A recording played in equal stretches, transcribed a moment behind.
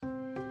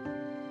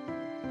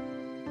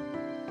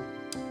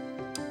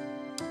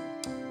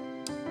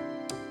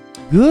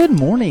Good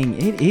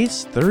morning. It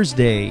is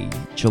Thursday,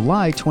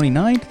 July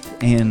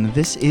 29th, and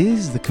this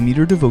is the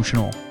Commuter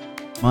Devotional.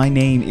 My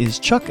name is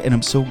Chuck, and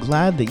I'm so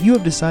glad that you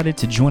have decided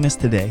to join us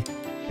today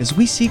as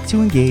we seek to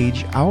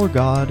engage our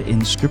God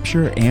in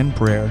Scripture and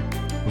prayer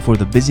before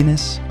the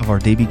busyness of our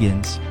day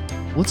begins.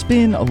 Well, it's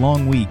been a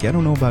long week. I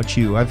don't know about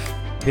you. I've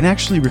been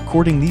actually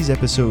recording these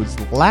episodes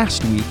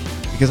last week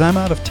because I'm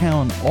out of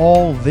town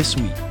all this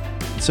week.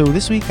 So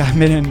this week I've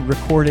been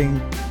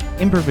recording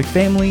Imperfect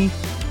Family,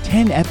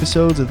 10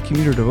 episodes of the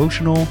Commuter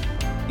Devotional,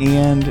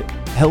 and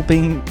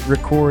helping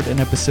record an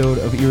episode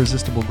of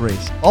Irresistible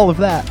Grace. All of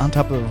that on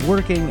top of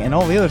working and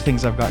all the other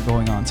things I've got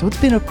going on. So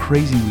it's been a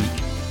crazy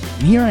week.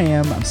 And here I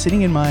am, I'm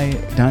sitting in my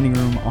dining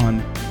room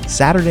on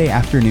Saturday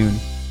afternoon,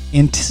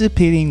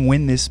 anticipating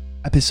when this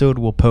episode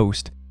will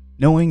post,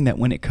 knowing that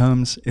when it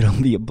comes,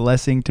 it'll be a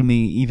blessing to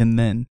me even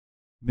then.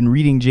 I've been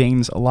reading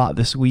James a lot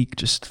this week,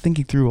 just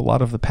thinking through a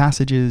lot of the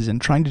passages and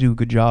trying to do a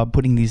good job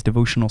putting these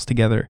devotionals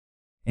together.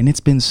 And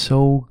it's been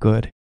so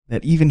good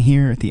that even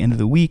here at the end of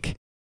the week,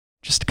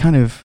 just kind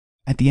of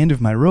at the end of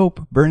my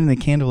rope, burning the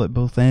candle at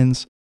both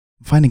ends,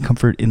 I'm finding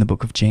comfort in the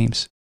book of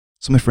James.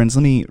 So my friends,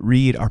 let me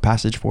read our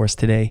passage for us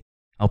today.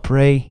 I'll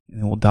pray and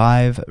then we'll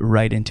dive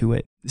right into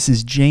it. This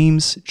is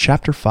James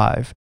chapter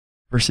 5,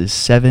 verses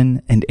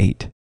 7 and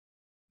 8.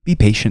 Be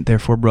patient,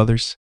 therefore,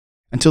 brothers,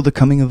 until the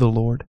coming of the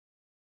Lord.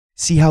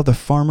 See how the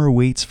farmer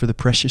waits for the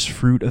precious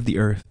fruit of the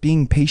earth,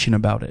 being patient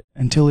about it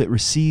until it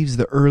receives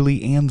the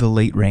early and the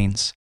late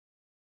rains.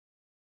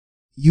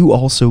 You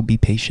also be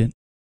patient.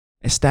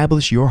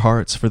 Establish your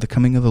hearts, for the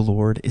coming of the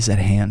Lord is at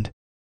hand.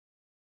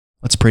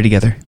 Let's pray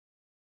together.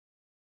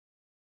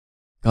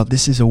 God,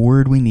 this is a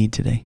word we need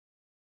today.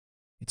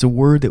 It's a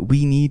word that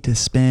we need to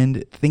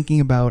spend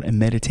thinking about and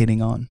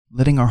meditating on,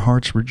 letting our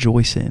hearts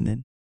rejoice in.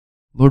 And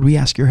Lord, we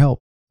ask your help.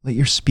 Let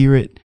your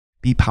Spirit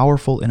be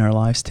powerful in our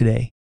lives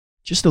today,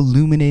 just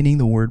illuminating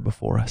the word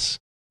before us.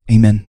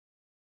 Amen.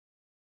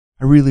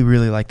 I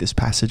really like this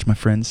passage, my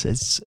friends.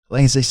 As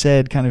I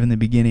said kind of in the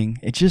beginning,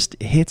 it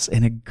just hits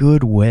in a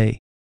good way.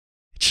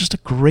 It's just a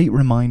great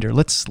reminder.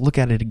 Let's look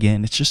at it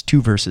again. It's just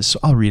 2 verses, so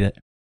I'll read it.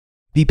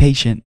 Be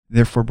patient,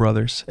 therefore,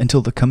 brothers,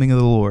 until the coming of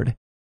the Lord.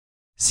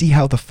 See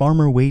how the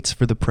farmer waits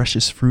for the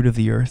precious fruit of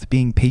the earth,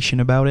 being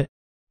patient about it,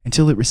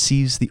 until it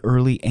receives the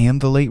early and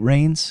the late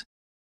rains.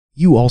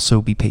 You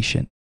also be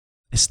patient.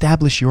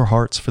 Establish your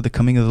hearts, for the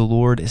coming of the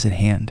Lord is at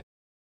hand.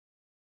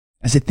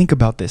 As I think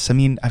about this,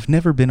 I've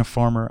never been a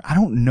farmer. I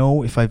don't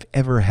know if I've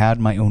ever had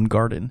my own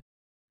garden,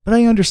 but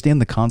I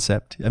understand the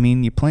concept.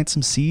 You plant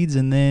some seeds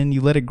and then you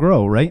let it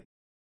grow, right?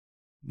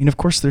 Of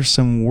course, there's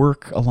some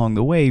work along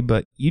the way,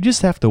 but you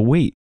just have to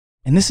wait.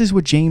 And this is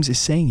what James is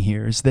saying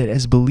here, is that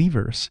as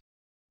believers,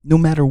 no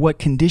matter what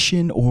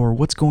condition or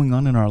what's going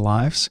on in our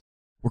lives,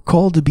 we're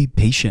called to be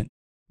patient.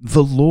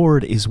 The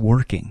Lord is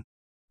working.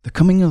 The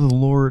coming of the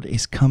Lord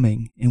is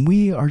coming, and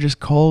we are just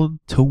called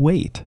to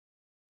wait.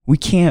 We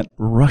can't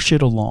rush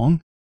it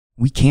along.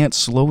 We can't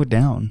slow it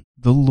down.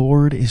 The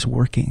Lord is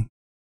working.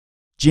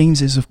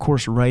 James is, of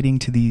course, writing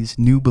to these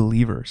new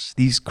believers,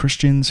 these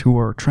Christians who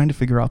are trying to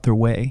figure out their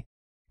way,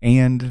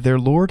 and their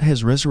Lord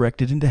has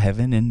resurrected into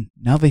heaven, and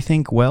now they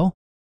think, well,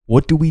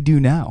 what do we do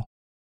now?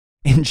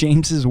 And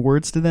James's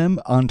words to them,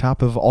 on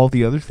top of all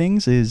the other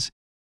things, is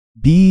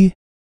be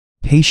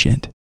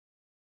patient.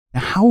 Now,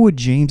 how would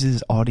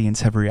James's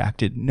audience have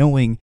reacted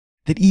knowing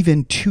that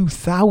even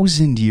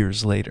 2,000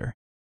 years later,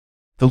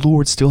 the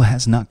Lord still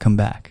has not come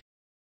back,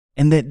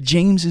 and that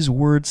James's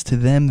words to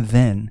them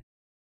then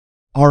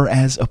are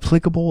as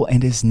applicable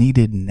and as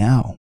needed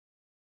now?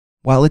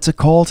 While it's a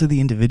call to the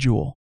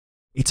individual,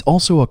 it's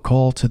also a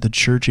call to the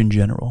church in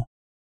general.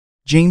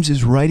 James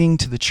is writing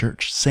to the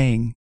church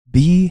saying,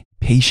 be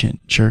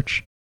patient,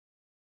 church.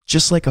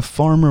 Just like a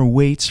farmer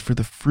waits for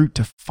the fruit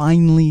to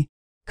finally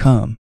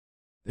come,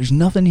 there's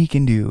nothing he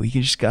can do.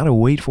 He just got to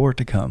wait for it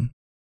to come.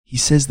 He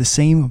says the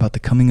same about the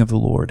coming of the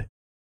Lord.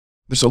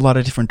 There's a lot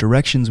of different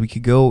directions we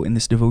could go in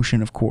this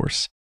devotion, of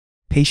course.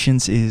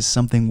 Patience is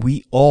something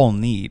we all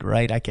need,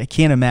 right? I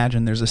can't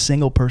imagine there's a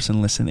single person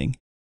listening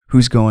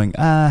who's going,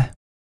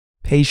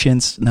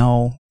 patience,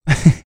 no.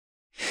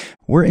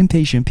 We're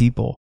impatient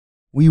people.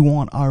 We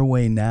want our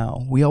way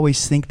now. We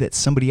always think that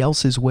somebody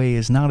else's way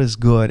is not as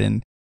good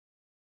and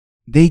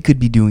they could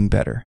be doing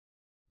better.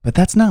 But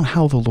that's not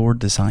how the Lord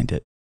designed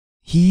it.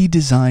 He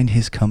designed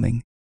his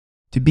coming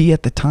to be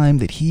at the time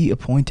that he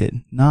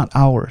appointed, not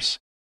ours.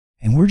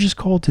 And we're just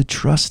called to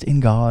trust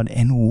in God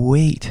and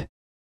wait.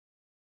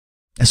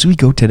 As we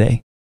go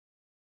today,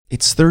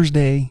 it's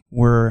Thursday.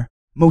 We're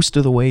most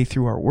of the way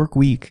through our work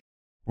week.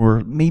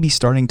 We're maybe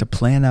starting to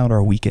plan out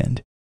our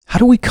weekend. How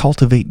do we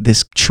cultivate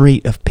this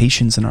trait of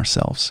patience in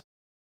ourselves?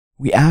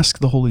 We ask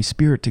the Holy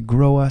Spirit to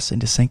grow us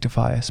and to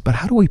sanctify us, but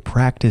how do we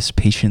practice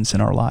patience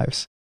in our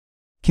lives?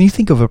 Can you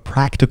think of a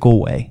practical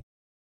way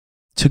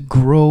to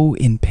grow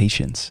in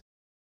patience?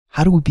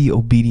 How do we be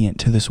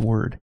obedient to this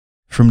word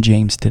from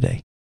James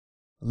today?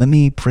 Let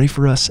me pray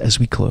for us as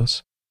we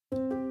close.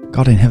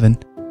 God in heaven,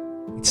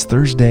 it's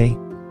Thursday.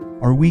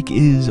 Our week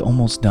is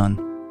almost done.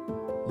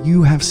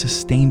 You have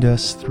sustained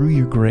us through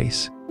your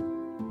grace.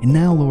 And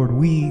now, Lord,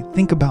 we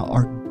think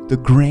about the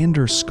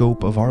grander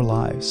scope of our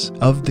lives,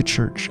 of the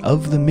church,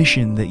 of the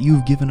mission that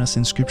you've given us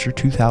in Scripture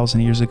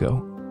 2,000 years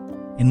ago.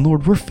 And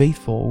Lord, we're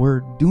faithful.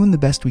 We're doing the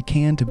best we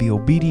can to be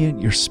obedient.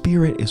 Your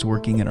Spirit is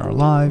working in our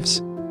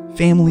lives.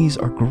 Families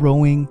are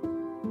growing.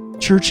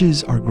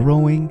 Churches are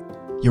growing.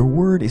 Your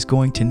word is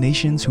going to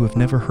nations who have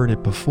never heard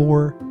it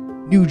before.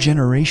 New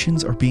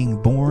generations are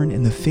being born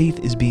and the faith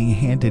is being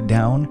handed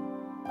down.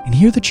 And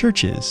here the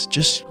church is,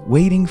 just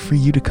waiting for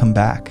you to come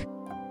back,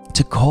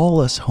 to call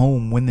us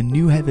home when the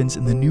new heavens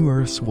and the new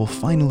earths will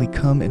finally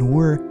come and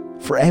we're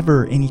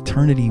forever in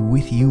eternity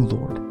with you,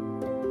 Lord.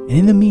 And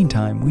in the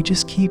meantime, we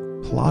just keep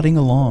plodding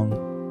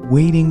along,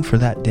 waiting for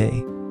that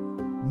day.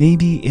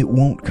 Maybe it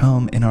won't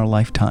come in our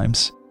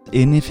lifetimes.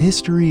 And if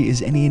history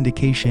is any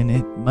indication,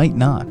 it might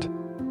not.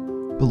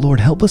 But Lord,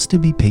 help us to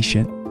be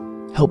patient.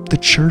 Help the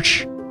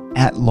church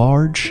at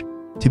large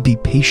to be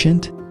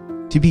patient,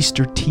 to be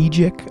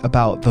strategic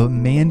about the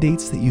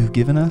mandates that you've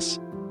given us.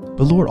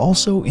 But Lord,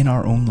 also in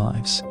our own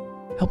lives,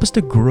 help us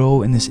to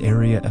grow in this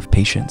area of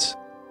patience.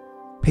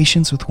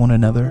 Patience with one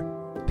another,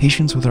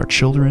 patience with our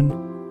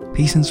children,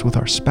 patience with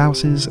our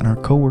spouses and our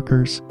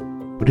coworkers,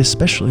 but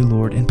especially,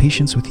 Lord, in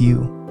patience with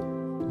you.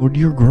 Lord,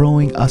 you're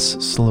growing us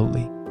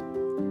slowly.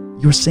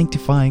 You're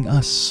sanctifying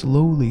us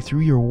slowly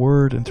through your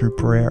word and through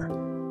prayer.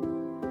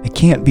 It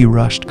can't be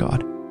rushed,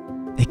 God.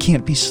 It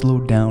can't be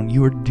slowed down.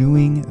 You are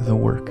doing the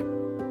work.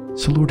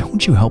 So Lord,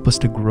 won't you help us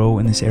to grow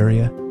in this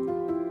area?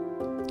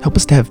 Help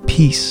us to have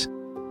peace,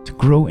 to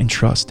grow in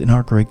trust in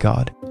our great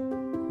God.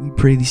 We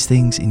pray these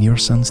things in your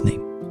Son's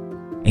name.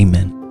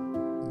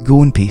 Amen.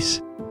 Go in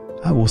peace.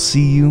 I will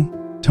see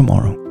you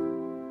tomorrow.